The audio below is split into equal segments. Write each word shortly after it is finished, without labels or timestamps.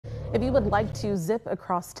If you would like to zip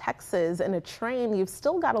across Texas in a train, you've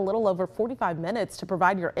still got a little over 45 minutes to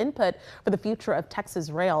provide your input for the future of Texas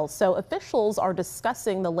Rail. So officials are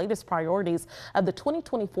discussing the latest priorities of the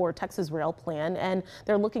 2024 Texas Rail Plan, and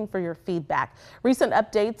they're looking for your feedback. Recent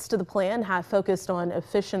updates to the plan have focused on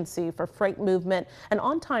efficiency for freight movement and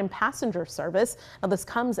on-time passenger service. Now, this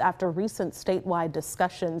comes after recent statewide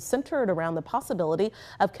discussions centered around the possibility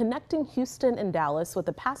of connecting Houston and Dallas with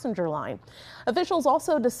a passenger line. Officials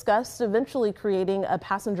also discussed eventually creating a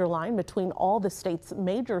passenger line between all the state's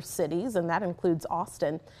major cities, and that includes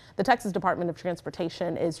Austin. The Texas Department of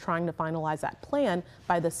Transportation is trying to finalize that plan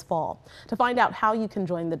by this fall. To find out how you can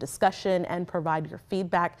join the discussion and provide your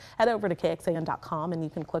feedback, head over to KXAN.com and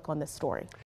you can click on this story.